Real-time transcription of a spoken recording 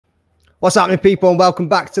What's happening, people, and welcome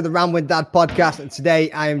back to the Rambling Dad podcast. And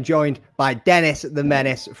today I am joined by Denis the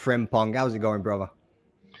Menace Frimpong. How's it going, brother?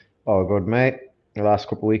 Oh, good, mate. The last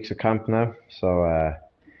couple of weeks of camp now, so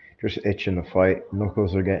just itching to fight.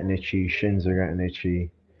 Knuckles are getting itchy, shins are getting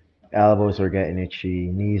itchy, elbows are getting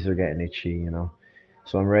itchy, knees are getting itchy,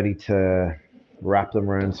 So I'm ready to wrap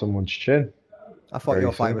them around someone's chin. I thought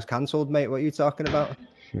your fight was cancelled, mate. What are you talking about?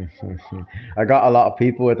 I got a lot of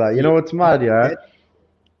people with that. You know what's mad, yeah?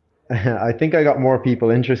 I think I got more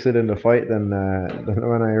people interested in the fight than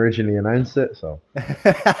when I originally announced it. So,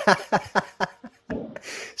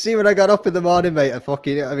 see, when I got up in the morning, mate,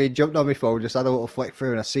 I jumped on my phone, just had a little flick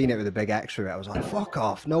through, and I seen it with a big X through it. I was like, "Fuck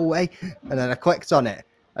off, no way!" And then I clicked on it,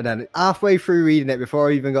 and then halfway through reading it, before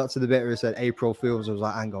I even got to the bit where it said April Fools, I was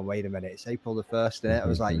like, "Hang on, wait a minute, it's April the 1st, innit?" I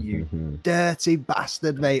was like, "You dirty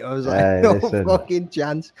bastard, mate!" I was like, "No fucking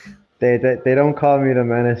chance." They don't call me the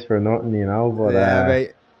Menace for nothing, But yeah,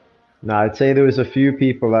 mate. No, I'd say there was a few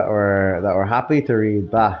people that were happy to read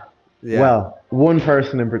that. Yeah. Well, one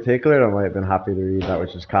person in particular that might have been happy to read that,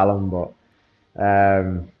 which is Callum, but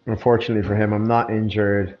unfortunately for him, I'm not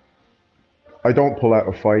injured. I don't pull out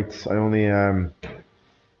of fights. I only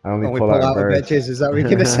pull out of bitches. Is that what you're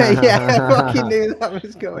gonna say? Yeah, I fucking knew that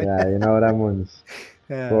was going. Yeah, you know them ones.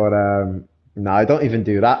 Yeah. But no, I don't even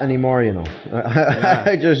do that anymore. Yeah.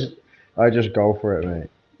 I just go for it, mate.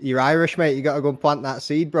 You're Irish, mate. You got to go and plant that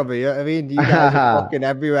seed, brother. You know what I mean? You guys are fucking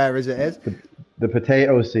everywhere as it is. The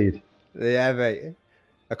potato seed. Yeah, mate.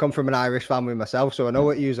 I come from an Irish family myself, so I know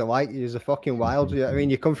what yous are like. Yous are fucking wild. You know what I mean?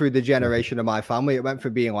 You come through the generation of my family. It went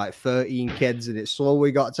from being like 13 kids, and it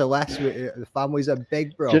slowly got to less. The families are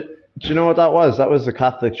big, bro. Do you know what that was? That was the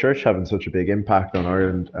Catholic Church having such a big impact on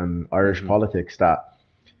Ireland and Irish politics that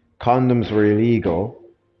condoms were illegal,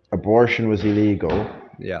 abortion was illegal.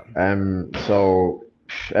 Yeah. So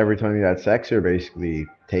every time you had sex, you're basically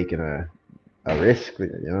taking a risk, you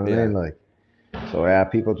know what I mean? Like, so yeah,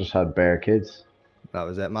 people just had bare kids. That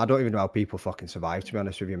was it. I don't even know how people fucking survived, to be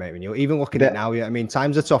honest with you, mate. When you even looking at it now, I mean,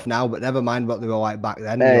 times are tough now, but never mind what they were like back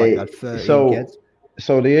then. You had 13 kids.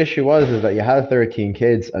 So the issue is that you had 13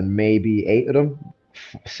 kids, and maybe 8 of them,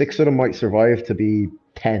 6 of them might survive to be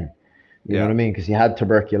 10. You know what I mean? Because you had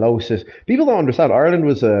tuberculosis. People don't understand. Ireland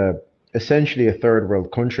was essentially a third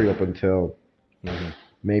world country up until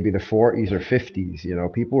maybe the 40s or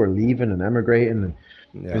 50s. People were leaving and emigrating. And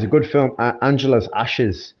there's a good film, Angela's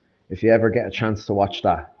Ashes. If you ever get a chance to watch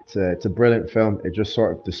that, it's a brilliant film. It just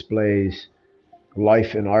sort of displays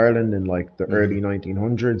life in Ireland in like the early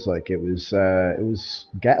 1900s. Like it was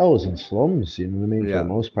ghettos and slums. You know what I mean? For the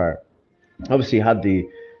most part. Obviously, you had the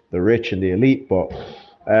rich and the elite, but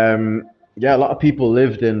a lot of people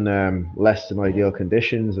lived in less than ideal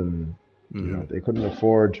conditions, and they couldn't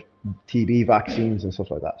afford TB vaccines and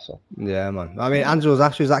stuff like that. So yeah, man. I mean, Angela's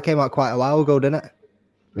Ashes, that came out quite a while ago, didn't it?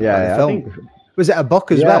 Yeah, I think. Was it a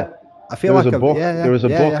book as well? I feel there like was a book. There was a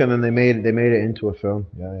book, and then they made it into a film.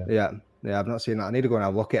 Yeah. I've not seen that. I need to go and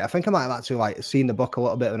have a look at it. I think I might have actually seen the book a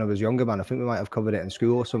little bit when I was younger, man. I think we might have covered it in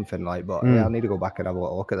school or something but yeah, I need to go back and have a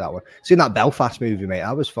little look at that one. Seen that Belfast movie, mate.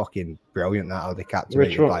 That was fucking brilliant. That how they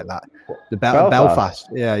captivated like that. The Belfast.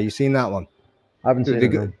 Yeah, you seen that one? I haven't seen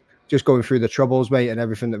it. Just going through the troubles, mate, and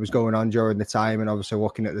everything that was going on during the time, and obviously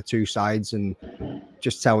looking at the two sides and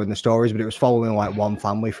just telling the stories. But it was following like one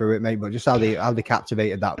family through it, mate. But just how they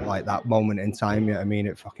captivated that moment in time. You know what I mean?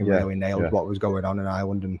 It fucking really nailed what was going on in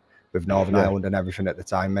Ireland and with Northern Ireland and everything at the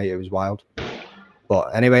time, mate. It was wild.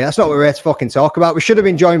 But anyway, that's not what we're here to fucking talk about. We should have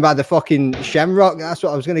been joined by the fucking Shamrock. That's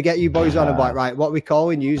what I was going to get you boys on about. Right, what we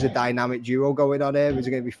calling you is a dynamic duo going on here. Is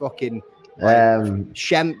it going to be fucking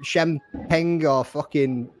Shemping or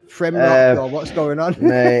fucking Frimrock or what's going on?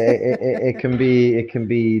 it can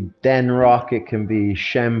be Denrock, it can be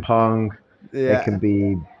Shempong, it can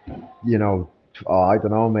be I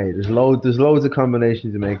don't know, mate. There's loads of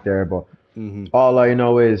combinations to make there, but all I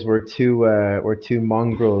know is we're two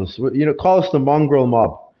mongrels. Call us the mongrel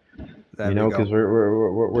mob. Because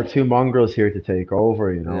we're two mongrels here to take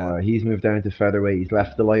over. He's moved down to featherweight. He's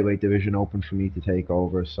left the lightweight division open for me to take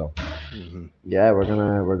over. So we're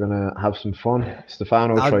gonna have some fun.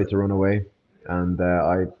 Stefano tried to run away, and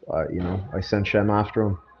I sent Shem after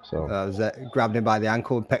him. So grabbed him by the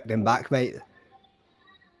ankle and picked him back, mate.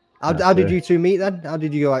 How did you two meet then? How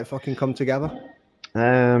did you fucking come together?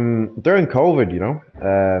 During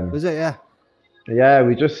COVID, Was it? Yeah. Yeah,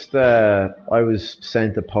 we just I was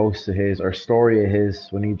sent a post to his or story of his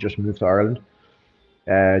when he just moved to Ireland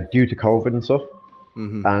due to COVID and stuff.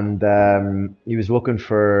 And he was looking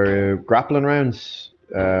for grappling rounds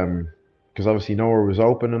because obviously nowhere was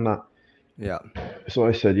open and that. Yeah. So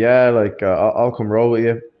I said, yeah, I'll come roll with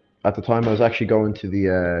you. at the time I was actually going to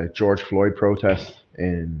the George Floyd protest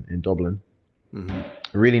in Dublin.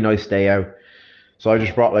 A really nice day out. So I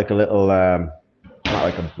just brought like a little, not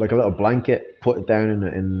like a little blanket, put it down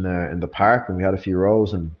in the park, and we had a few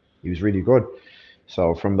rows, and he was really good.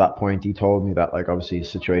 So from that point, he told me that like obviously his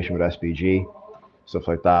situation with SBG, stuff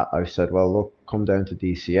like that. I said, well, look, come down to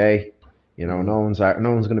DCA. You know, no one's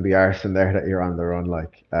going to be arsing there that you're on the run,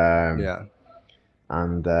 like. Yeah.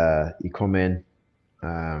 And you come in,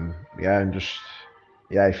 and just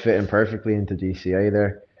I fit in perfectly into DCA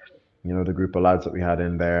there. You know, the group of lads that we had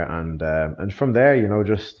in there, and from there, you know,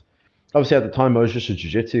 just obviously at the time I was just a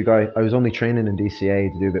jiu-jitsu guy. I was only training in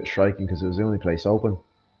DCA to do a bit of striking because it was the only place open,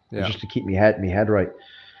 just to keep me head right.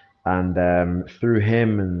 And through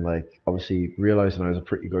him, and like obviously realizing I was a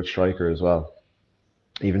pretty good striker as well,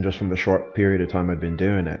 even just from the short period of time I'd been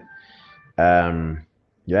doing it. I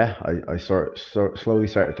slowly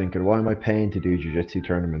started thinking, why am I paying to do jiu-jitsu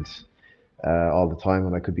tournaments all the time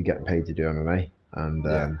when I could be getting paid to do MMA?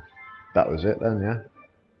 And that was it then, yeah.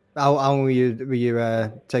 How long were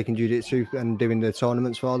you taking jiu-jitsu and doing the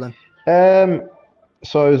tournaments for then?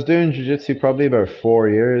 So I was doing jiu-jitsu probably about 4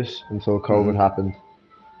 years until COVID happened.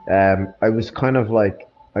 I was kind of like,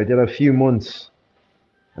 I did a few months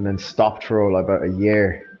and then stopped for about a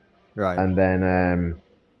year. Right. And then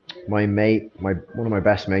my mate, one of my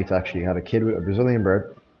best mates actually had a kid with a Brazilian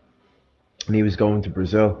bird, and he was going to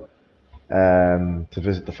Brazil to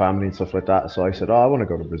visit the family and stuff like that. So I said, I want to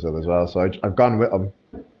go to Brazil as well. So I've gone with him,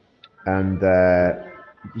 and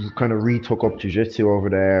kind of retook up jiu-jitsu over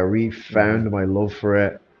there, refound my love for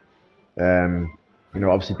it. You know,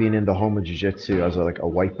 obviously being in the home of jiu-jitsu as a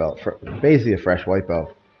white belt, basically a fresh white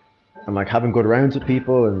belt, and like having good rounds with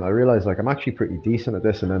people, and I realized like I'm actually pretty decent at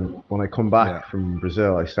this. And then when I come back from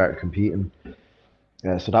Brazil, I started competing.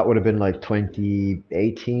 So that would have been like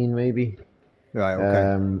 2018 maybe. Right.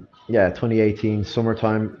 Okay. 2018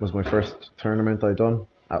 summertime was my first tournament I done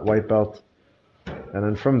at white belt, and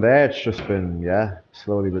then from there it's just been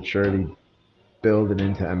slowly but surely building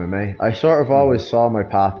into MMA. I sort of always saw my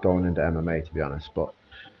path going into MMA, to be honest, but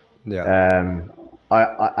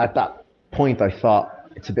I at that point I thought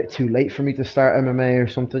it's a bit too late for me to start MMA or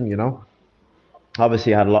something, you know.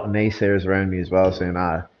 Obviously I had a lot of naysayers around me as well saying,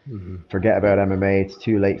 forget about MMA, it's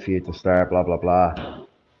too late for you to start, blah blah blah.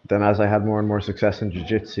 Then as I had more and more success in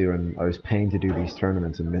jiu-jitsu, and I was paying to do these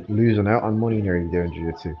tournaments and losing out on money nearly doing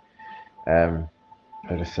jiu-jitsu,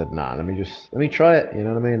 I just said, nah, let me try it, you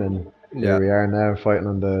know what I mean? And here we are now fighting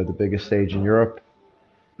on the biggest stage in Europe,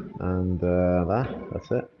 and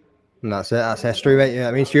that's it. And that's it. That's history, right? Yeah,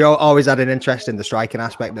 I mean, so you always had an interest in the striking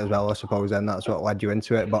aspect as well, I suppose, and that's what led you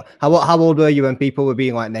into it. But how old were you when people were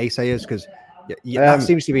being like naysayers? Because that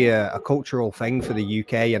seems to be a cultural thing for the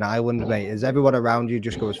UK and Ireland, mate. Is everyone around you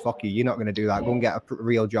just goes, fuck you, you're not going to do that. Go and get a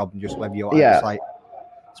real job and just live your life. It's like,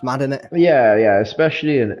 it's mad, isn't it? Yeah,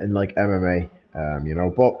 especially in like MMA, you know.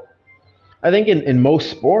 But I think in most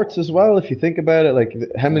sports as well, if you think about it, like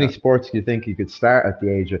how many sports do you think you could start at the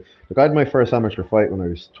age of? Like I had my first amateur fight when I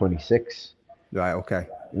was 26. Right. Okay.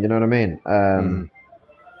 You know what I mean?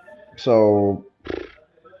 So,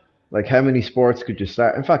 like, how many sports could you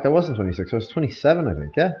start? In fact, I wasn't 26. I was 27, I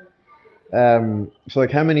think. Yeah. So,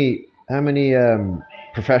 like, how many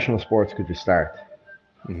professional sports could you start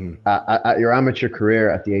at your amateur career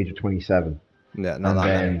at the age of 27? Yeah, not that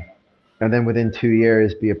many. And then within 2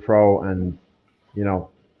 years, be a pro and, you know,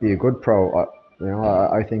 be a good pro. You know,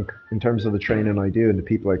 I think in terms of the training I do and the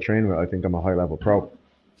people I train with, I think I'm a high level pro.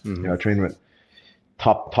 You know, I train with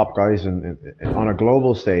top guys and on a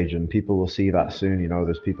global stage, and people will see that soon. You know,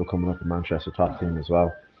 there's people coming up in Manchester top team as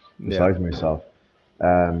well, besides myself.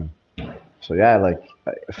 So yeah, like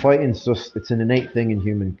fighting's it's an innate thing in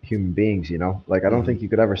human beings. You know, like I don't think you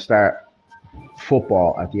could ever start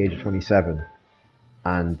football at the age of 27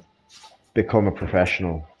 and become a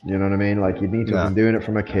professional. You know what I mean? Like you need to have been doing it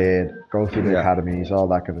from a kid, go through the academies, all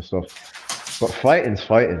that kind of stuff. But fighting's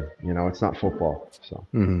fighting, you know, it's not football. So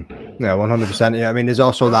yeah, 100%. Yeah, I mean, there's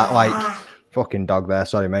also that like fucking dog there.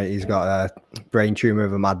 Sorry, mate. He's got a brain tumor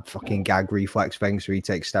of a mad fucking gag reflex thing, so he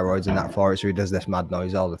takes steroids and that for it. So he does this mad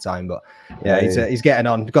noise all the time. But yeah, he's getting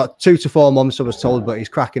on. Got 2 to 4 months, I was told, but he's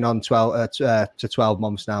cracking on 12 to 12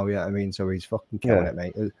 months now. Yeah, I mean, so he's fucking killing it,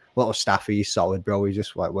 mate. Little staffy, he's solid, bro. He's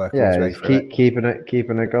just like working his way through keeping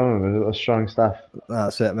it going with a strong staff.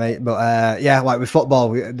 That's it, mate. But yeah, like with football,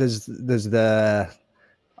 there's the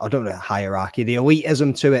I don't know, hierarchy, the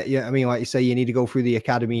elitism to it. Yeah, I mean, like you say, you need to go through the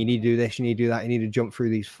academy, you need to do this, you need to do that, you need to jump through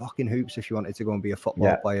these fucking hoops if you wanted to go and be a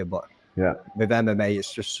football player. But with MMA,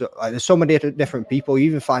 it's just like there's so many different people. You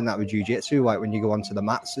even find that with jiu-jitsu, like when you go onto the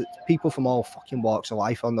mats, it's people from all fucking walks of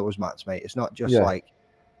life on those mats, mate. It's not just like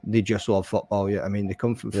they just love football. Yeah, I mean, they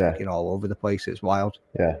come from fucking all over the place. It's wild.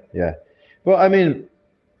 Yeah. Well, I mean,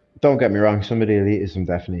 don't get me wrong. Some of the elitism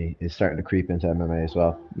definitely is starting to creep into MMA as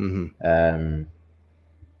well.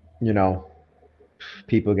 You know,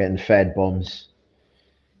 people getting fed bums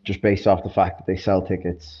just based off the fact that they sell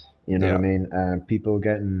tickets. You know what I mean? People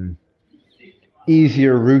getting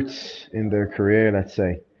easier routes in their career, let's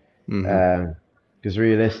say. Because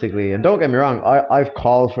realistically, and don't get me wrong, I've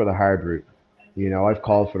called for the hard route. You know, I've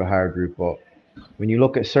called for the hard route, but when you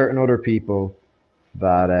look at certain other people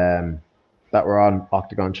that that were on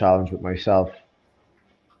Oktagon Challenge with myself,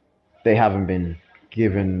 they haven't been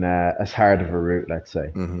given as hard of a route, let's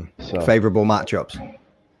say. So favorable matchups.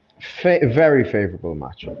 Very favorable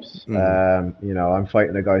matchups. You know, I'm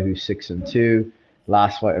fighting a guy who's 6-2.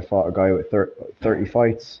 Last fight, I fought a guy with 30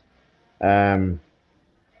 fights.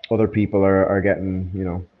 Other people are getting, you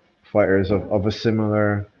know, fighters of a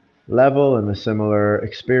similar level and a similar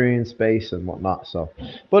experience base and whatnot. So,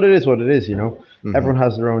 but it is what it is, you know. Everyone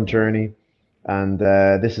has their own journey, and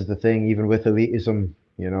this is the thing. Even with elitism,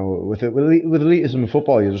 you know, with elitism in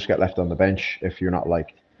football, you just get left on the bench if you're not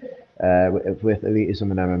liked. With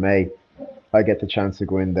elitism in MMA, I get the chance to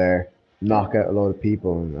go in there, knock out a lot of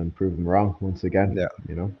people, and prove them wrong once again. Yeah,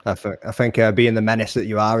 you know. I think being the menace that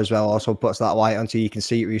you are as well also puts that light onto you. You can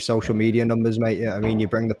see it with your social media numbers, mate. Yeah, I mean, you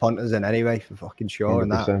bring the punters in anyway, for fucking sure. 100%,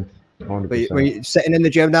 and that. 100%. But when you're sitting in the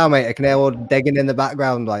gym now, mate, I can hear all digging in the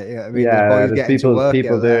background. Like, I mean, there's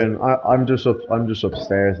people doing. I'm just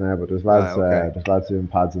upstairs now, but there's lads, there's lads doing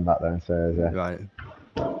pads and that downstairs. Yeah. Right.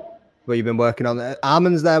 Well, you've been working on it.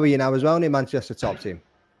 Armin's there with you now as well in the Manchester top team.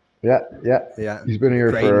 Yeah. He's been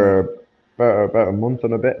here for about a month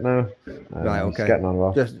and a bit now. Right. Okay. He's getting on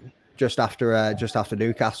well. Just after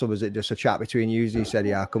Newcastle, was it just a chat between you? He said,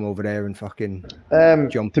 "Yeah, I'll come over there and fucking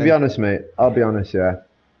jump." To be honest, mate, I'll be honest. Yeah.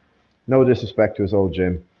 No disrespect to his old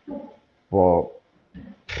gym, but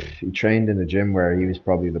he trained in a gym where he was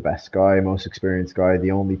probably the best guy, most experienced guy, the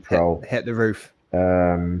only pro. Hit the roof.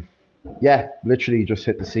 Yeah, literally just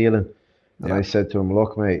hit the ceiling. And I said to him,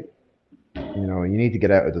 look, mate, you know, you need to get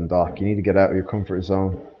out of Dundalk. You need to get out of your comfort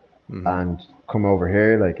zone and come over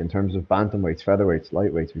here. Like, in terms of bantamweights, featherweights,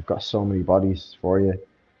 lightweights, we've got so many bodies for you.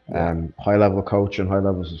 High-level coaching, high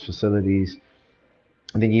levels of facilities.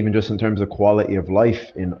 I think even just in terms of quality of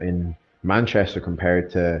life in Manchester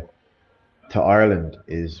compared to Ireland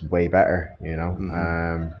is way better, you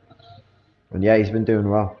know. And yeah, he's been doing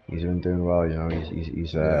well. You know.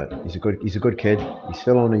 He's a good kid. He's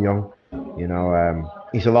still only young, you know.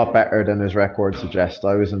 He's a lot better than his record suggests.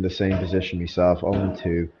 I was in the same position myself,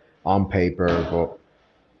 0-2 on paper, but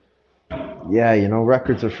yeah, you know,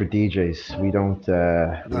 records are for DJs. We don't.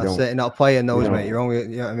 That's it. Not playing those, mate. You're only,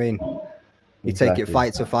 you know what I mean. You take it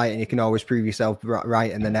fight to fight, and you can always prove yourself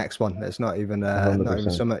right in the next one. It's not even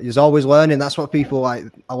something. There's always learning. That's what people like.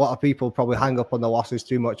 A lot of people probably hang up on the losses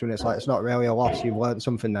too much when it's like it's not really a loss. You've learned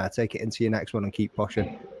something there. Take it into your next one and keep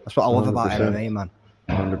pushing. That's what I love about MMA, man.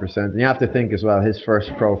 100%. And you have to think as well. His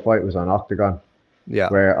first pro fight was on Oktagon. Yeah.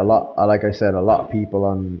 Where like I said, a lot of people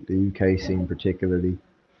on the UK scene, particularly,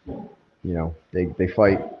 you know, they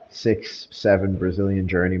fight 6-7 Brazilian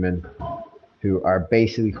journeymen who are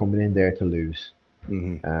basically coming in there to lose.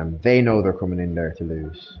 They know they're coming in there to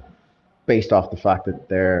lose based off the fact that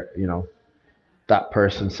they're, you know, that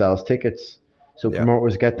person sells tickets. So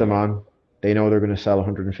promoters get them on. They know they're going to sell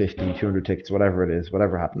 150, 200 tickets, whatever it is,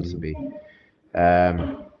 whatever happens to be.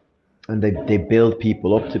 And they build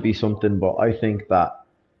people up to be something. But I think that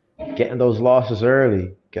getting those losses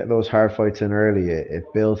early, getting those hard fights in early, it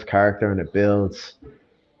builds character and it builds...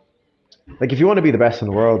 Like, if you want to be the best in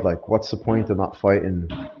the world, like, what's the point of not fighting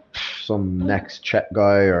some next Czech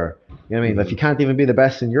guy, or, you know what I mean? Like, if you can't even be the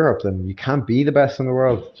best in Europe, then you can't be the best in the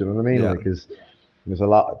world. Do you know what I mean? Like, because there's a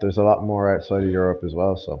lot more outside of Europe as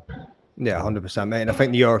well. So yeah, 100%, mate. And I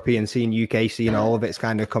think the European scene, UK scene, all of it's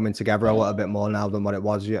kind of coming together a little bit more now than what it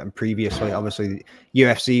was and previously. Obviously,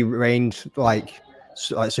 UFC reigned like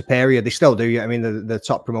superior. They still do. I mean, the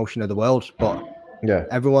top promotion of the world, but yeah,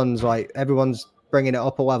 everyone's bringing it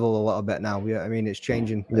up a level a little bit now. Yeah, I mean, it's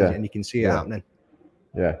changing, and you can see it happening.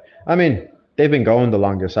 Yeah, I mean, they've been going the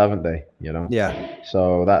longest, haven't they? You know. Yeah.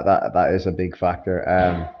 So that is a big factor.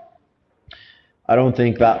 I don't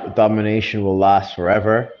think that domination will last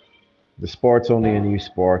forever. The sport's only a new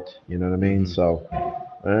sport. You know what I mean? So,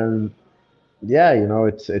 yeah, you know,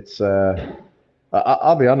 it's.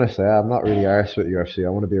 I'll be honest. I'm not really arsed with UFC. I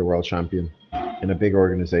want to be a world champion in a big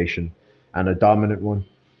organization and a dominant one.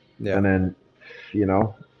 Yeah. And then, you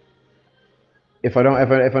know, if I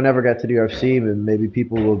never get to the UFC, then maybe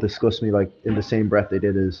people will discuss me like in the same breath they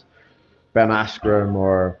did as Ben Askren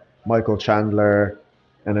or Michael Chandler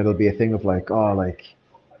and it'll be a thing of like, oh, like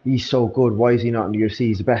he's so good. Why is he not in the UFC?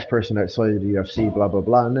 He's the best person outside of the UFC. Blah blah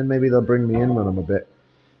blah. And then maybe they'll bring me in when I'm a bit,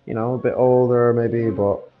 a bit older, maybe.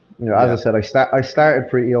 But as I said, I started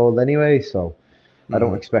pretty old anyway, so I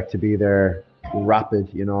don't expect to be there rapid.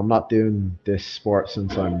 I'm not doing this sport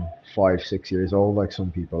since I'm 5, 6 years old, like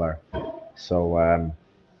some people are. So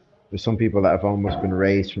there's some people that have almost been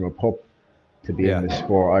raised from a pup to be in this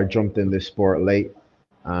sport. I jumped in this sport late,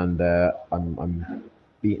 and I'm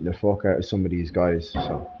beating the fuck out of some of these guys.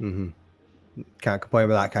 So can't complain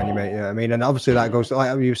with that, can you, mate? Yeah, I mean, and obviously that goes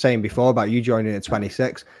like you were saying before about you joining at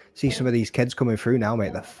 26. See some of these kids coming through now,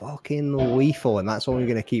 mate. They're fucking lethal, and that's only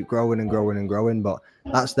going to keep growing and growing and growing. But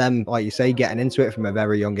that's them, like you say, getting into it from a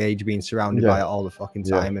very young age, being surrounded by it all the fucking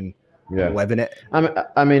time and living it.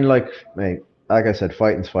 I mean, like, mate, like I said,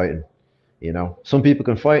 fighting's fighting. Some people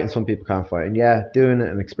can fight and some people can't fight. And doing it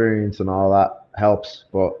and experience and all that helps.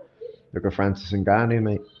 But look at Francis Ngannou,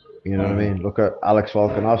 mate. You know what I mean? Look at Alex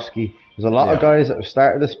Volkanovski. There's a lot of guys that have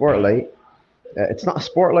started the sport late. It's not a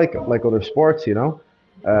sport like other sports,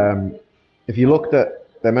 If you looked at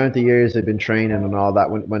the amount of years they've been training and all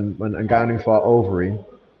that, when Ngannou fought Overeem,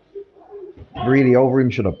 really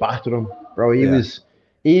Overeem should have battered him, bro. He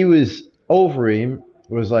was Overeem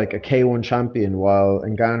was like a K1 champion, while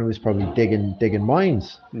Ngannou was probably digging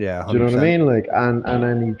mines. Yeah, 100%. Do you know what I mean? Like, and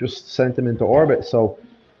then he just sent him into orbit. So,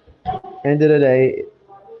 end of the day,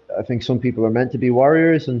 I think some people are meant to be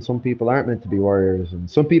warriors, and some people aren't meant to be warriors,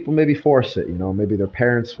 and some people maybe force it. Maybe their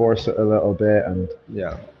parents force it a little bit, and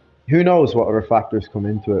who knows what other factors come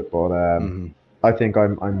into it. But I think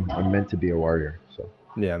I'm meant to be a warrior. So.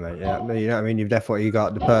 Yeah, mate. Yeah, I mean, you've definitely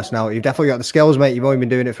got the personality. You've definitely got the skills, mate. You've only been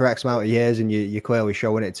doing it for X amount of years, and you're clearly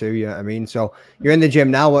showing it too. You know what I mean? So you're in the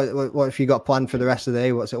gym now. What have you got planned for the rest of the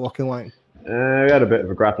day? What's it looking like? We had a bit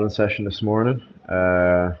of a grappling session this morning.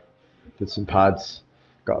 Did some pads.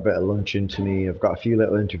 Got a bit of lunch into me. I've got a few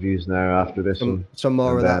little interviews now after this one. Some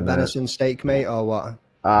more of that venison steak, mate, or what?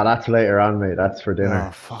 That's later on, mate. That's for dinner.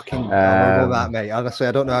 Oh, fucking that, mate. Honestly,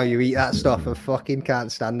 I don't know how you eat that stuff. I fucking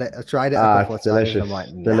can't stand it. I've tried it a couple of times. I'm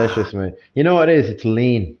like, nah. Delicious, mate. You know what it is? It's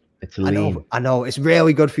lean. It's lean. I know. It's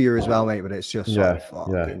really good for you as well, mate, but it's just like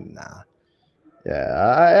fucking nah.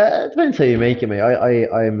 Yeah, it depends how you make it, mate.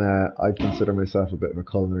 I consider myself a bit of a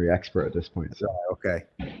culinary expert at this point. So okay.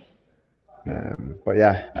 But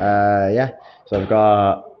so I've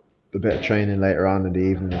got a bit of training later on in the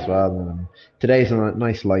evening as well. And today's a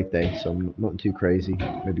nice light day, so nothing too crazy.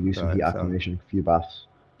 Maybe do some heat acclimation, a few baths.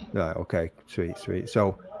 Right, okay, sweet.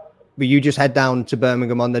 So will you just head down to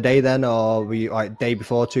Birmingham on the day then, or were you like day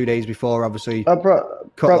before, 2 days before, obviously probably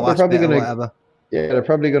gonna, yeah, they're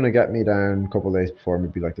probably gonna get me down a couple of days before,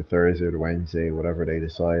 maybe like the Thursday or the Wednesday, whatever they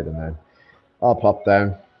decide, and then I'll pop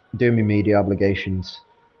down, do my media obligations.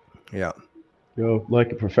 Yeah.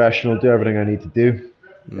 Like a professional, do everything I need to do.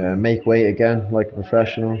 Make weight again like a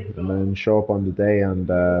professional, and then show up on the day and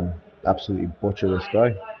absolutely butcher this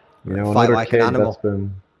guy. Another like kid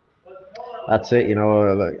that's it.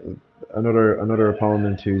 Like another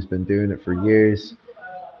opponent who's been doing it for years.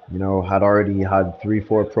 Had already had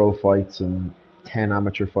 3-4 pro fights and 10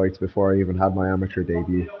 amateur fights before I even had my amateur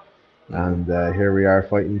debut. And here we are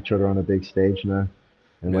fighting each other on a big stage now.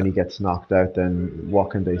 And when he gets knocked out, then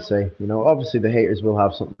what can they say? Obviously the haters will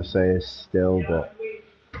have something to say still, but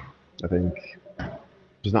I think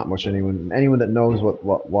there's not much anyone that knows what's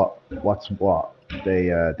what.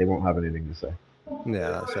 They won't have anything to say.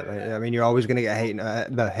 Yeah, that's it. I mean, you're always going to get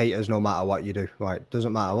the haters no matter what you do. Right?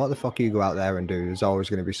 Doesn't matter what the fuck you go out there and do. There's always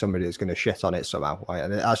going to be somebody that's going to shit on it somehow. Right?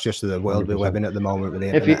 And that's just the world 100%. We live in at the moment with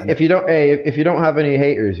the internet. If you don't have any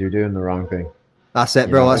haters, you're doing the wrong thing. That's it,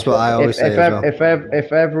 bro. That's what I always say.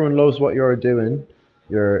 If everyone knows what you're doing,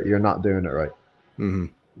 you're not doing it right.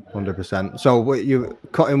 100%. So you're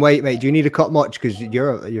cutting weight, mate. Do you need to cut much? Because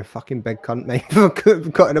you're a fucking big cunt, mate, for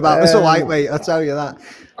cutting about. It's a lightweight, I'll tell you that.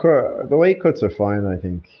 The weight cuts are fine, I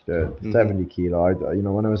think. The 70 kilo.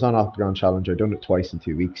 When I was on Oktagon Challenge, I done it twice in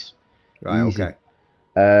 2 weeks. Right. Easy. Okay.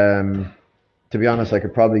 To be honest, I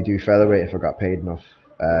could probably do featherweight if I got paid enough.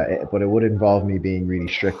 But it would involve me being really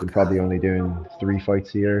strict and probably only doing 3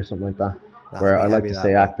 fights a year or something like that. Where I like to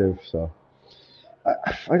stay active, so.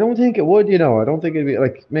 I don't think it would, I don't think it'd be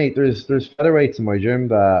like, mate, there's featherweights in my gym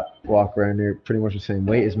that walk around here pretty much the same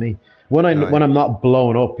weight as me. When I'm not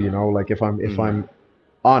blown up, like if I'm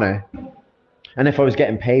on it, and if I was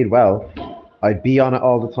getting paid well, I'd be on it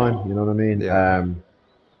all the time, you know what I mean? Yeah.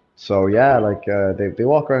 So yeah, like they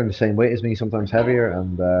walk around the same weight as me, sometimes heavier,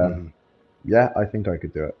 and I think I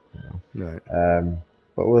could do it. Right.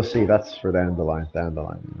 but we'll see. That's for down the line. Down the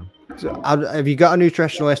line, you know. So, have you got a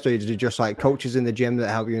nutritionalist, or is it just like coaches in the gym that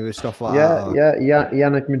help you with stuff like Yeah, that? yeah.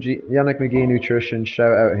 Yannick McGee Nutrition.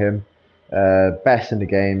 Shout out him. Best in the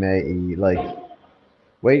game, mate. He like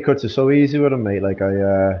weight cuts are so easy with him, mate. Like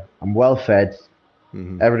I'm well fed.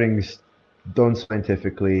 Everything's done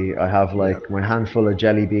scientifically. I have like my handful of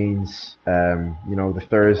jelly beans. You know, the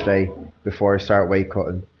Thursday before I start weight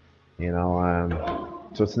cutting. You know,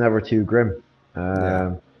 so it's never too grim.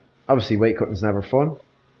 Obviously, weight cutting's never fun.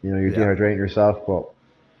 You know, you're dehydrating yourself, but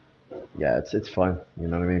yeah, it's fine. You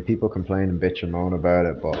know what I mean? People complain and bitch and moan about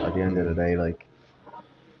it, but at the end of the day, like,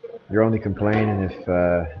 you're only complaining if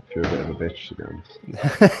you're a bit of a bitch, to be honest.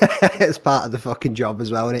 It's part of the fucking job as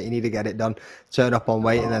well, isn't it? You need to get it done. Turn up on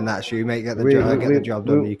weight, and then that's you, mate. Get the job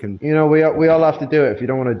done. You can. You know, we all have to do it. If you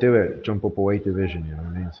don't want to do it, jump up a weight division. You know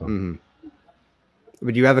what I mean? So.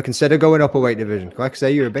 Would you ever consider going up a weight division? Like I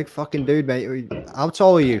say, you're a big fucking dude, mate. How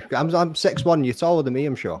tall are you? I'm 6'1". You're taller than me,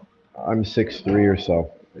 I'm sure. I'm 6'3" or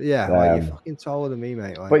so. Yeah, like, you're fucking taller than me,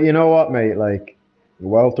 mate. Like. But you know what, mate? Like,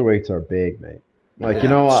 welterweights are big, mate. Like, you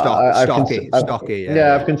know, stocky.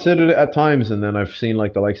 Yeah, I've considered it at times, and then I've seen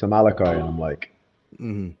like the likes of Malachi, and I'm like,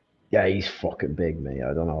 yeah, he's fucking big, mate.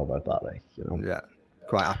 I don't know about that, like, you know. Yeah,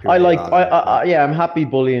 quite happy. I'm happy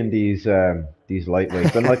bullying these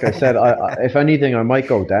lightweights, and like I said, if anything, I might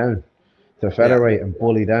go down to featherweight and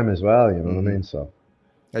bully them as well. You know what I mean? So.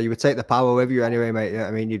 Yeah, you would take the power with you anyway, mate.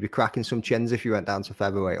 I mean, you'd be cracking some chins if you went down to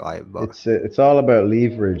featherweight, like. But it's all about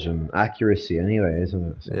leverage and accuracy, anyway,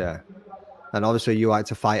 isn't it? So. Yeah, and obviously you like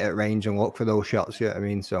to fight at range and look for those shots. You know what I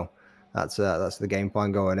mean? So that's the game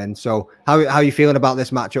plan going in. So how are you feeling about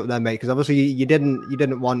this matchup then, mate? Because obviously you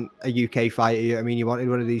didn't want a UK fighter. I mean, you wanted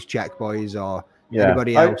one of these Czech boys or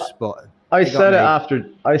anybody else. But I said it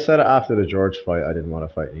after the George fight. I didn't want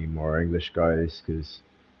to fight any more English guys because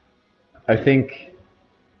I think.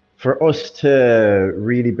 For us to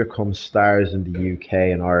really become stars in the UK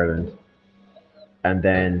and Ireland, and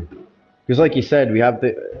then, because like you said, we have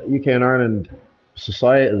the UK and Ireland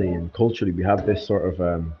societally and culturally, we have this sort of,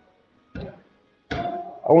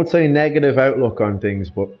 I won't say negative outlook on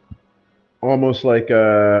things, but almost like,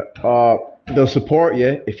 they'll support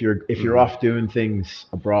you if you're off doing things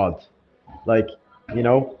abroad. Like, you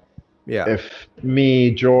know, if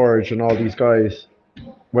me, George, and all these guys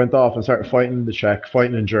went off and started fighting in the Czech,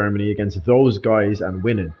 fighting in Germany against those guys and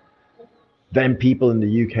winning. Then people in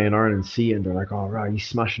the UK and Ireland see it and they're like, oh, right, he's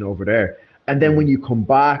smashing over there. And then when you come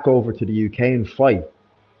back over to the UK and fight,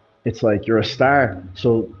 it's like you're a star.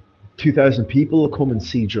 So 2,000 people will come and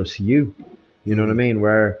see just you. You know what I mean?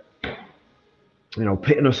 Where, you know,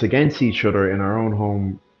 pitting us against each other in our own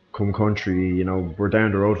home country, you know, we're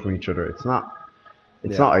down the road from each other. It's not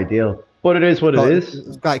ideal. But it is what it is.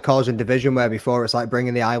 It's like causing division where before it's like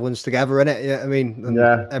bringing the islands together, innit? Yeah, I mean,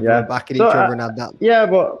 everyone backing each other and had that. Yeah,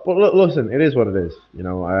 but listen, it is what it is. You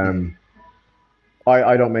know,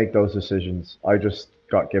 I don't make those decisions. I just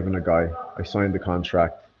got given a guy. I signed the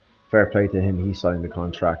contract. Fair play to him. He signed the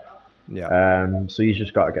contract. Yeah. So he's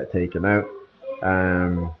just got to get taken out.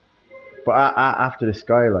 But after this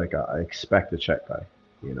guy, like I expect a Czech guy.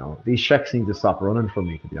 You know, these Czechs need to stop running from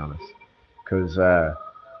me, to be honest, because.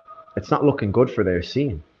 It's not looking good for their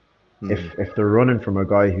scene if they're running from a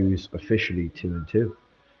guy who's officially 2-2.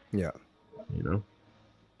 Yeah, you know,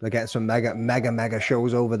 they're getting some mega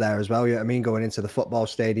shows over there as well. You know what I mean? Going into the football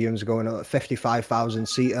stadiums, going at 55,000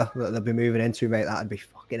 seater that they'll be moving into, mate. That'd be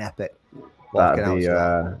fucking epic.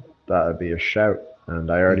 That'd be a shout. And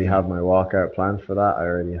I already have my walkout planned for that. I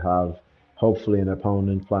already have hopefully an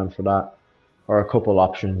opponent planned for that, or a couple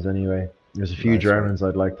options anyway. There's a few Germans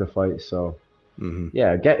I'd like to fight, so.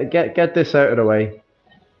 Yeah, get this out of the way.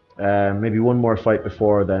 Maybe one more fight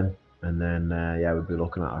before then, and then we'll be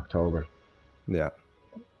looking at October. Yeah,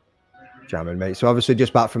 jamming, mate. So obviously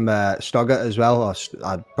just back from Stuttgart as well.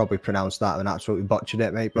 I'd probably pronounced that and absolutely butchered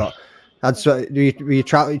it, mate. But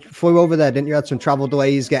you flew over there, didn't you? Had some travel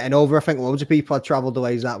delays getting over. I think loads of people had travel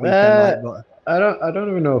delays that weekend. But I don't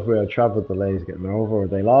even know if we had travel delays getting over.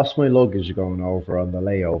 They lost my luggage going over on the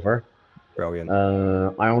layover. Brilliant.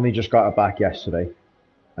 I only just got it back yesterday.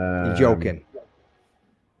 You're joking?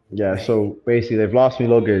 Yeah, so basically they've lost my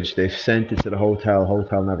luggage. They've sent it to the hotel.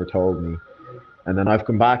 Hotel never told me. And then I've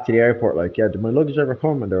come back to the airport like, yeah, did my luggage ever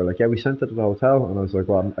come? And they were like, yeah, we sent it to the hotel. And I was like,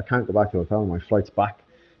 well, I can't go back to the hotel. My flight's back.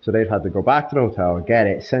 So they've had to go back to the hotel, get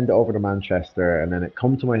it, send it over to Manchester, and then it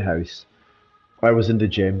come to my house. I was in the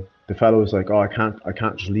gym. The fellow was like, oh, I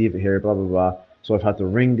can't just leave it here, blah, blah, blah. So I've had to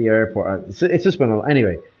ring the airport. It's just been,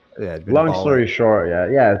 anyway. Yeah, long story short,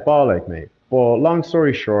 it's ball ache, mate. But long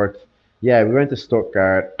story short, we went to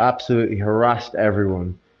Stuttgart, absolutely harassed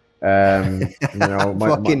everyone. You know,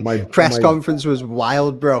 Fucking press conference was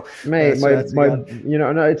wild, bro. Mate, you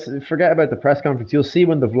know, no, it's forget about the press conference. You'll see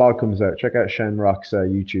when the vlog comes out. Check out Shenrock's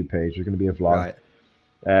YouTube page. There's going to be a vlog.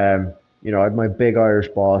 Right. You know, I had my big Irish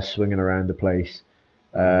boss swinging around the place.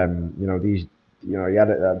 You know, you know, you had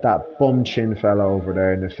that bum chin fella over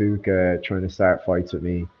there in the Fuka trying to start fights with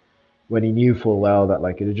me when he knew full well that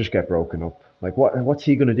like it'd just get broken up. Like, what's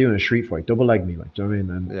he going to do in a street fight? Double leg me, like, do you know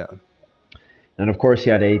what I mean? And of course, he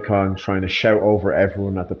had Akon trying to shout over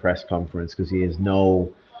everyone at the press conference because he has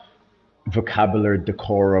no vocabulary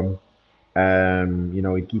decorum. You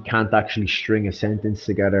know, he can't actually string a sentence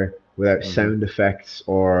together without sound effects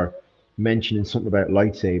or mentioning something about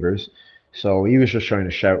lightsabers. So he was just trying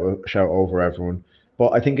to shout over everyone.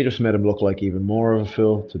 But I think it just made him look like even more of a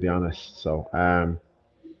fool, to be honest. So,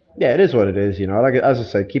 yeah, it is what it is. You know, like as I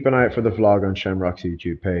said, keep an eye out for the vlog on Shamrock's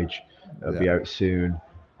YouTube page. It'll be out soon.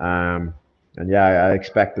 And yeah, I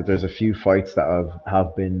expect that there's a few fights that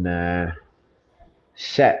have been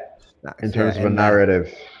set in terms of a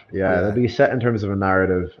narrative. Yeah, they'll be set in terms of a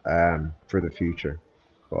narrative for the future.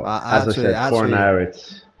 But as I said,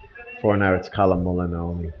 for now it's Callum Mullen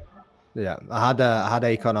only. Yeah, I had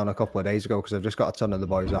Akon on a couple of days ago because I've just got a ton of the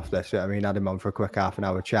boys off this. You know what I mean, had him on for a quick half an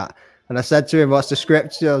hour chat, and I said to him, "What's the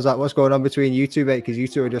script?" I was like, "What's going on between you two, mate?" Because you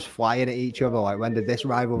two are just flying at each other. Like, when did this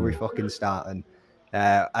rivalry fucking start? And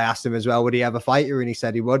I asked him as well, would he ever fight you? And he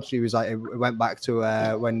said he would. He was like, it went back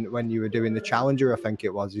to when you were doing the Challenger, I think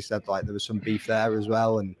it was. He said like there was some beef there as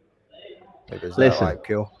well, and it was like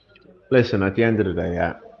cool. Listen, at the end of the day,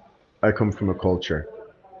 yeah, I come from a culture.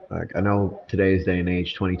 Like, I know today's day and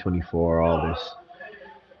age, 2024,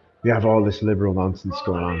 we have all this liberal nonsense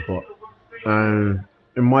going on, but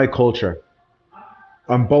in my culture,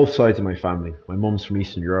 on both sides of my family, my mum's from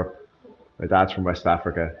Eastern Europe, my dad's from West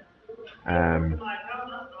Africa.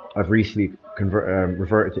 I've recently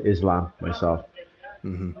reverted to Islam myself.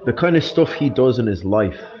 The kind of stuff he does in his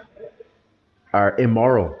life are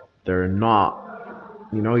immoral. They're not,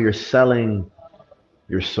 you know, you're selling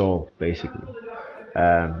your soul, basically.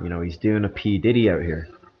 You know, he's doing a P. Diddy out here,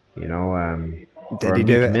 you know, did he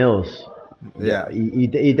do it? Mills. Yeah, he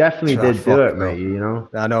definitely did do it, mate, you know.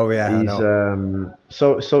 I know, yeah. He's, I know.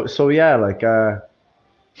 So yeah, like,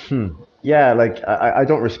 yeah, like I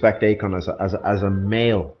don't respect Akon as a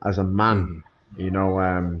male, as a man, you know,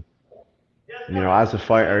 as a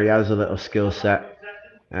fighter, he has a little skill set,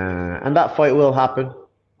 and that fight will happen,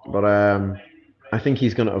 but I think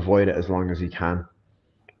he's going to avoid it as long as he can.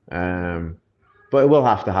 But it will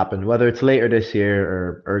have to happen, whether it's later this year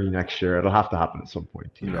or early next year. It'll have to happen at some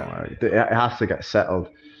point. You know, it has to get settled.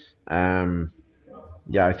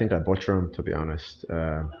 Yeah, I think I butcher him, to be honest,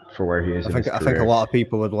 for where he is. I think a lot of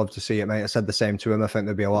people would love to see it, mate. I said the same to him. I think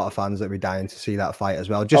there'd be a lot of fans that'd be dying to see that fight as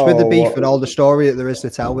well, just with the beef and all the story that there is to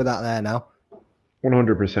tell with that there now.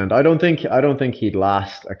 100%. I don't think he'd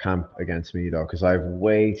last a camp against me though, because I have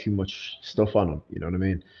way too much stuff on him. You know what I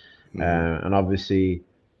mean? And obviously,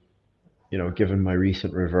 you know, given my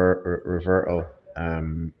recent revertal,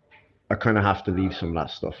 I kind of have to leave some of that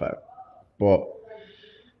stuff out. But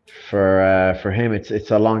for him,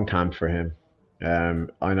 it's a long camp for him.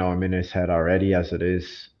 I know I'm in his head already as it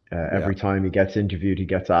is. Every time he gets interviewed, he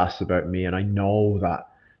gets asked about me, and I know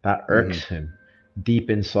that irks him. Deep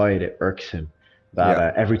inside, it irks him.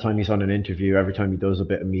 That every time he's on an interview, every time he does a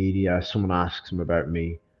bit of media, someone asks him about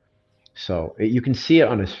me. So you can see it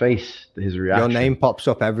on his face, his reaction. Your name pops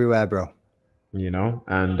up everywhere, bro. You know,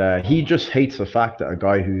 and he just hates the fact that a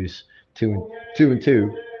guy who's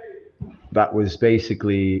 2-2, that was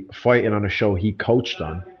basically fighting on a show he coached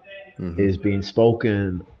on, is being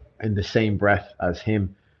spoken in the same breath as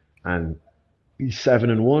him, and he's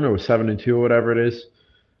 7-1 or 7-2 or whatever it is.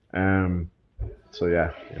 So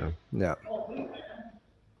yeah.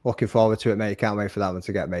 Looking forward to it, mate. Can't wait for that one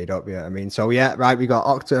to get made up. Yeah, I mean, so yeah, right. We got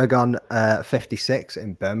Oktagon 56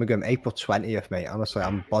 in Birmingham, April 20th, mate. Honestly,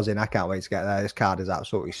 I'm buzzing. I can't wait to get there. This card is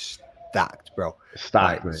absolutely stacked, bro.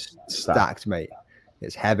 Stacked, mate. Stacked, mate.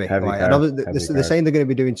 It's heavy. Like, they're saying they're going to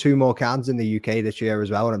be doing 2 more cards in the UK this year as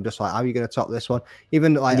well, and I'm just like, how are you going to top this one?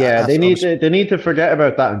 Even like, yeah, they need to forget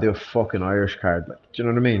about that and do a fucking Irish card. Like, do you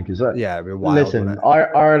know what I mean? Because it'd be wild, listen,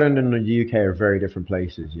 Ireland and the UK are very different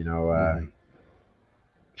places. You know.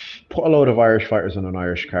 Put a load of Irish fighters on an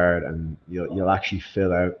Irish card and you'll actually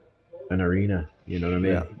fill out an arena. You know what I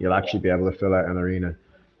mean? Yeah. You'll actually be able to fill out an arena.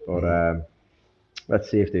 But let's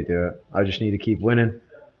see if they do it. I just need to keep winning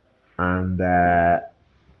and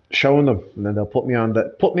showing them, and then they'll put me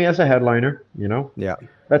as a headliner. You know? Yeah.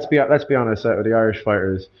 Let's be honest. With the Irish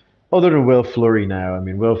fighters, other than Will Fleury now. I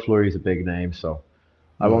mean, Will Fleury's a big name, so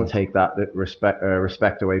I won't take that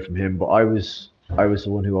respect away from him. But I was I was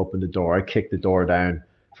the one who opened the door. I kicked the door down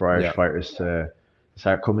for Irish fighters to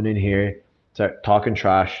start coming in here, start talking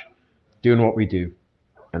trash, doing what we do,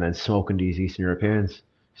 and then smoking these Eastern Europeans.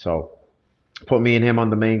 So put me and him on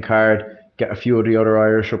the main card, get a few of the other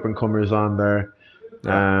Irish up and comers on there,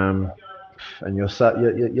 and you'll sell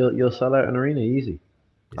out an arena easy.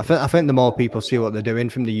 I think the more people see what they're doing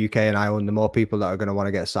from the UK and Ireland, the more people that are going to want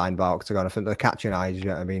to get signed by Oktagon. I think they're catching eyes, you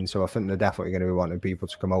know what I mean? So I think they're definitely going to be wanting people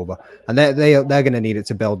to come over, and they're going to need it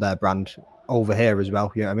to build their brand over here as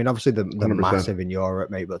well. You know what I mean? Obviously they're massive in Europe,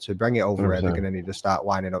 mate, but to bring it over 100%. Here, they're going to need to start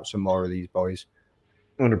lining up some more of these boys.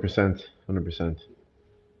 100%.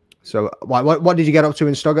 So what did you get up to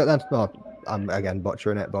in Stuttgart then? Well, I'm again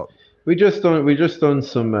butchering it, but we just done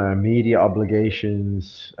some media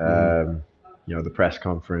obligations. You know, the press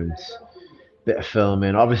conference, bit of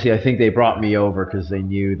filming. Obviously, I think they brought me over because they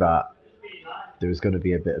knew that there was going to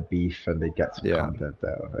be a bit of beef and they'd get some content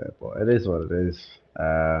out of it. But it is what it is.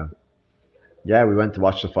 We went to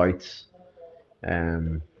watch the fights.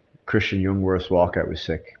 Christian Youngworth's walkout was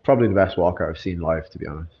sick. Probably the best walkout I've seen live, to be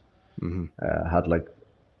honest. Had like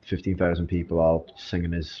 15,000 people all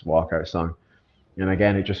singing his walkout song. And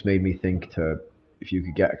again, it just made me think if you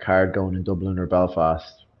could get a card going in Dublin or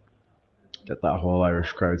Belfast, get that whole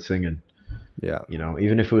Irish crowd singing. Yeah. You know,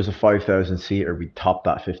 even if it was a 5,000 seater, we'd top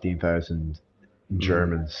that 15,000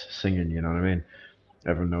 Germans singing, you know what I mean?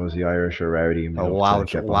 Everyone knows the Irish are rowdy. And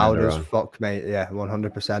loud as fuck, mate. Yeah,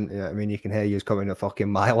 100%. You know what I mean? You can hear you coming a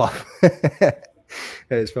fucking mile off.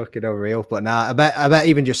 It's fucking unreal. But nah, I bet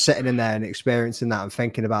even just sitting in there and experiencing that and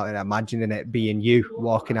thinking about it, imagining it being you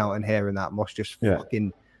walking out and hearing that must just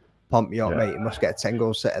fucking pump you up, mate. You must get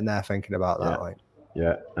tingles sitting there thinking about that, like.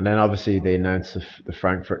 Yeah, and then obviously they announced the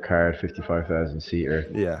Frankfurt card, 55,000 seater.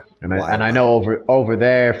 Yeah, and I know over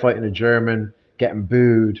there fighting a German, getting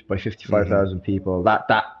booed by 55,000 people.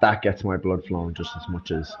 That gets my blood flowing just as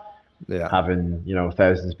much as having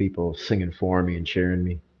thousands of people singing for me and cheering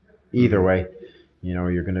me. Either way,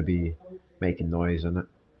 you're going to be making noise in it.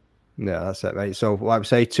 Yeah, that's it, mate. So I would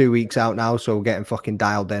say 2 weeks out now, so getting fucking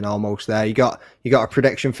dialed in almost there. You got a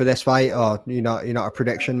prediction for this fight, or you're not a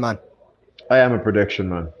prediction man? I am a prediction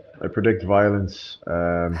man. I predict violence.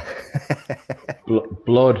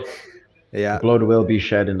 Blood. Yeah. Blood will be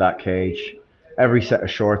shed in that cage. Every set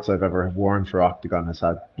of shorts I've ever worn for Oktagon has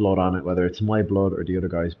had blood on it, whether it's my blood or the other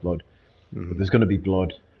guy's blood. But there's going to be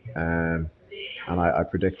blood. And I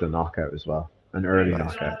predict a knockout as well. An early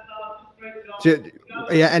knockout. So,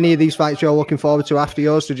 any of these fights you're looking forward to after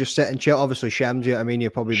yours to just sit and chill? Obviously, Shem, I mean,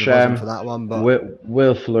 you're probably buzzing for that one. But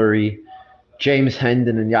Will Fleury, James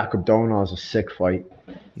Hendon and Jakob Donal is a sick fight.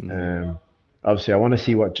 Obviously, I want to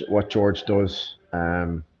see what George does.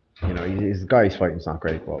 He's the guy he's fighting is not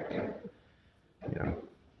great, but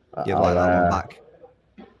you'd like that one back.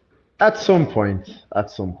 At some point,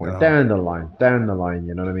 down the line,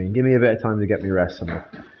 you know what I mean? Give me a bit of time to get me rested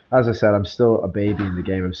up. As I said, I'm still a baby in the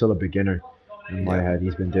game. I'm still a beginner in my head.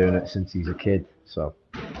 He's been doing it since he's a kid. So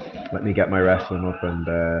let me get my wrestling up,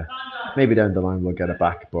 and maybe down the line we'll get it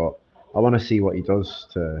back. But I want to see what he does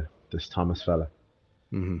to this Thomas fella.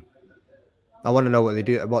 I want to know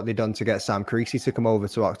what they done to get Sam Creasy to come over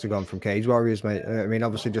to Oktagon from Cage Warriors, mate. I mean,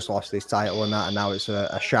 obviously just lost his title and that, and now it's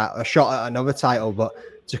a shot at another title. But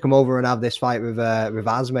to come over and have this fight with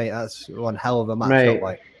Az, mate, that's one hell of a matchup.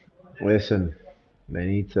 Like, listen, they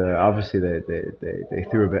need to. Obviously, they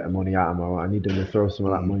threw a bit of money at him. I need them to throw some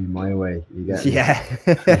of that money my way. You get me? Yeah.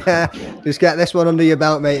 Just get this one under your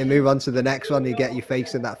belt, mate, and move on to the next one. You get you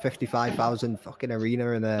facing that 55,000 fucking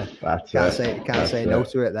arena, and can't say no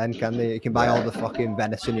to it. Then can they? You can buy all the fucking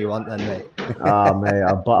venison you want, then, mate. Mate,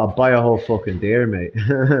 I'll buy a whole fucking deer, mate.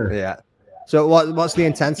 Yeah. So what's the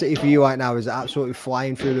intensity for you right now? Is it absolutely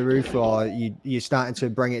flying through the roof, or you starting to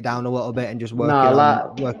bring it down a little bit and just work?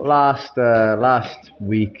 Last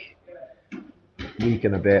week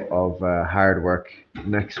and a bit of hard work.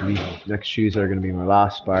 Next Tuesday are going to be my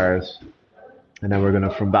last spars, and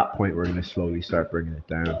then from that point we're going to slowly start bringing it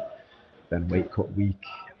down. Then weight cut week,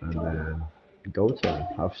 and then go to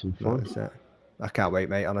have some fun. I can't wait,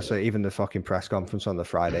 mate. Honestly, even the fucking press conference on the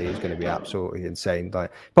Friday is going to be absolutely insane.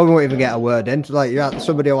 Like, probably won't even get a word in. Like,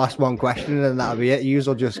 somebody will ask one question and that'll be it.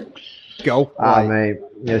 You'll just go. Mate,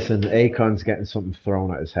 listen, Akon's getting something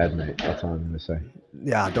thrown at his head, mate. That's all I'm going to say.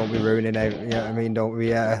 Yeah, don't be ruining it. You know what I mean?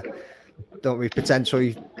 Don't be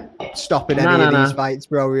potentially stopping any of these fights,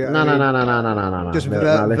 bro. No. Just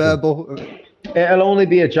verbal. It'll only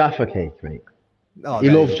be a Jaffa cake, mate. Oh, He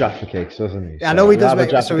loves Jaffa cakes, doesn't he? I know he does. Have a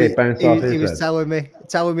Jaffa So cake bounce off his he was head.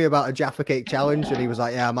 telling me about a Jaffa cake challenge, and he was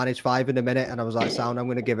like, "Yeah, I managed 5 in a minute," and I was like, "Sound, I'm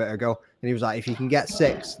going to give it a go." And he was like, "If you can get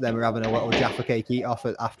 6, then we're having a little Jaffa cake eat off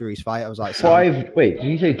after his fight." I was like, Sound. 5. Wait, did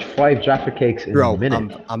you say 5 Jaffa cakes in a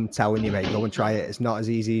minute? I'm telling you, mate, go and try it. It's not as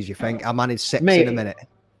easy as you think. I managed 6 in a minute.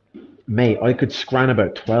 Mate, I could scran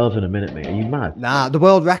about 12 in a minute, mate. Are you mad? Nah, the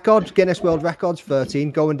world record, Guinness World Record's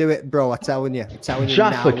 13. Go and do it, bro. I'm telling you.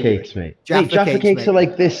 Jaffa cakes, mate. Jaffa cakes are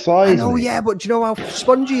like this size. I know, mate. yeah, but do you know how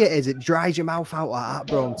spongy it is? It dries your mouth out like that,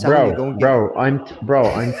 bro. I'm telling you. I'm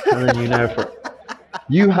telling you now.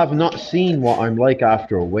 You have not seen what I'm like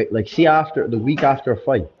after a week. Like, see, after the week after a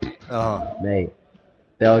fight, mate.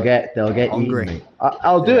 They'll get hungry. eaten, mate.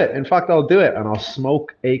 I'll do it. In fact, I'll do it, and I'll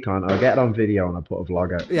smoke Akon. I'll get it on video, and I'll put a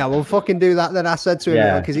vlog out. Yeah, we'll fucking do that. Then I said to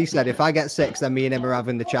him, because he said if I get 6, then me and him are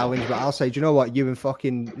having the challenge. But I'll say, do you know what? You and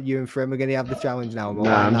Frim are gonna have the challenge now.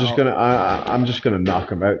 Nah, I'm just gonna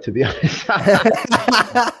knock him out. To be honest.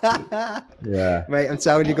 Yeah, mate. I'm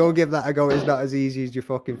telling you, go and give that a go. It's not as easy as you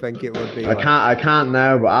fucking think it would be. I can't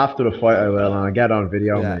now, but after the fight, I will, and I'll get on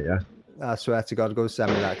video, mate. Yeah. I swear to God, go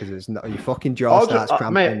send me that because it's not your fucking jaw starts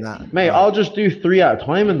cramping. Mate, I'll just do 3 at a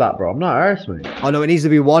time in that, bro. I'm not arse, mate. Oh no, it needs to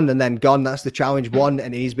be 1 and then gone. That's the challenge. 1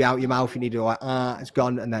 and it needs to be out your mouth. You need to go like, it's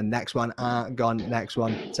gone, and then next one, gone, next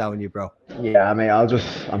one. I'm telling you, bro. Yeah, mate.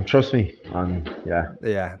 Trust me.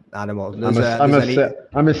 Yeah, animal.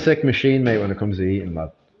 I'm a sick machine, mate, when it comes to eating,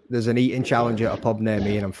 lad. There's an eating challenge at a pub near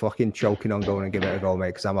me, and I'm fucking choking on going and give it a go, mate,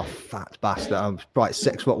 because I'm a fat bastard. I'm like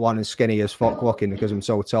 6'1" and skinny as fuck looking because I'm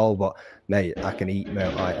so tall. But mate, I can eat,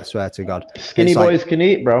 mate. I swear to God. Skinny boys can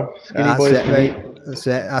eat, bro. Skinny boys can eat. That's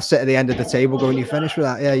it. I sit at the end of the table going, "You finished with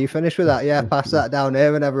that? Yeah, you finished with that? Yeah, pass that down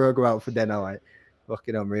here whenever I go out for dinner." Like,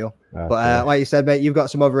 fucking unreal. But like you said, mate, you've got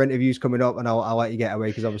some other interviews coming up, and I'll let you get away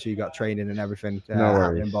because obviously you got training and everything. No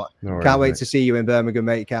worries. But Can't wait to see you in Birmingham,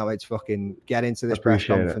 mate. Can't wait to fucking get into this press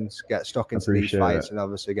conference, get stuck into these fights, and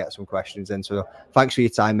obviously get some questions in. So thanks for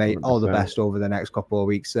your time, mate. 100%. All the best over the next couple of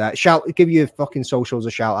weeks. Give your fucking socials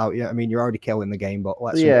a shout out. Yeah, I mean, you're already killing the game, but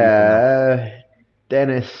let's.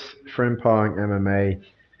 Denis Frimpong MMA.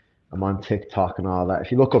 I'm on TikTok and all that.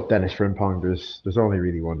 If you look up Denis Frimpong, there's only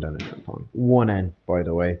really one Denis Frimpong. 1 N, by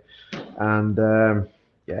the way. And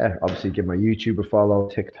obviously give my YouTube a follow,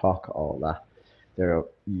 TikTok, all that. They're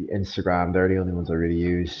Instagram. They're the only ones I really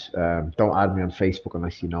use. Don't add me on Facebook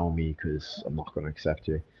unless you know me, because I'm not going to accept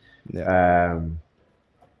you. Yeah.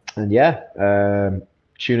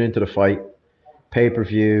 Tune into the fight.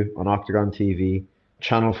 Pay-per-view on Oktagon TV,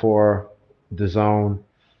 Channel 4, The Zone.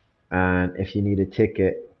 And if you need a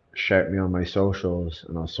ticket, shout me on my socials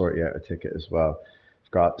and I'll sort you out a ticket as well.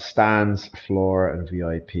 I've got stands, floor, and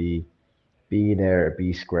VIP. Be there,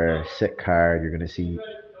 be square, sit card. You're going to see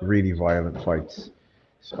really violent fights.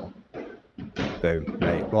 So, boom,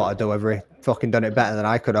 mate. What a delivery. Fucking done it better than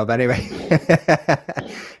I could have anyway.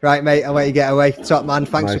 Right, mate. I'll let you get away. Top man.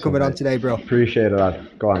 Thanks for coming on today, bro. Appreciate it,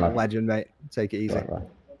 lad. Go on, lad. Legend, mate. Take it easy. Bye.